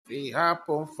It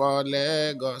happen for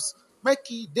Lagos. Make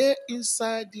it day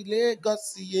inside the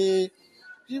Lagos, yeah.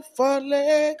 You for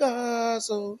Lagos,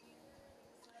 oh,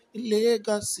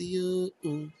 Lagos,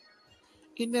 oh.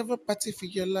 You never party for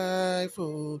your life,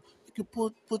 oh. You can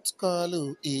put call,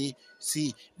 oh, eh.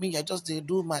 See, me, I just dey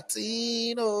do my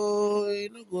thing, oh. You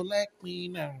no go like me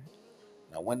now.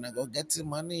 Now when I go get the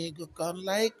money, you go come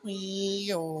like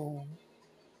me, oh.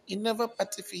 You never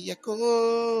party for your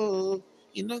call.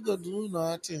 You no go do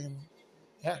nothing.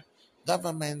 Yeah.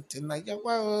 Government in Nigeria,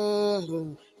 oh.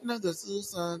 You no go do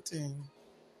something.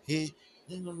 Hey,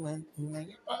 government in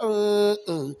Nigeria, oh.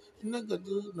 You no go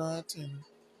do nothing.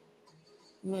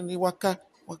 Money waka,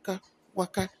 waka,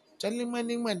 waka. Tell him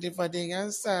money for the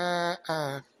answer.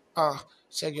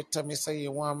 Shall you tell me say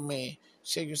you want me?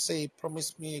 Shall you say you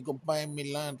promise me you go buy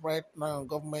me land right now?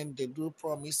 Government they do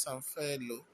promise and fail. Oh.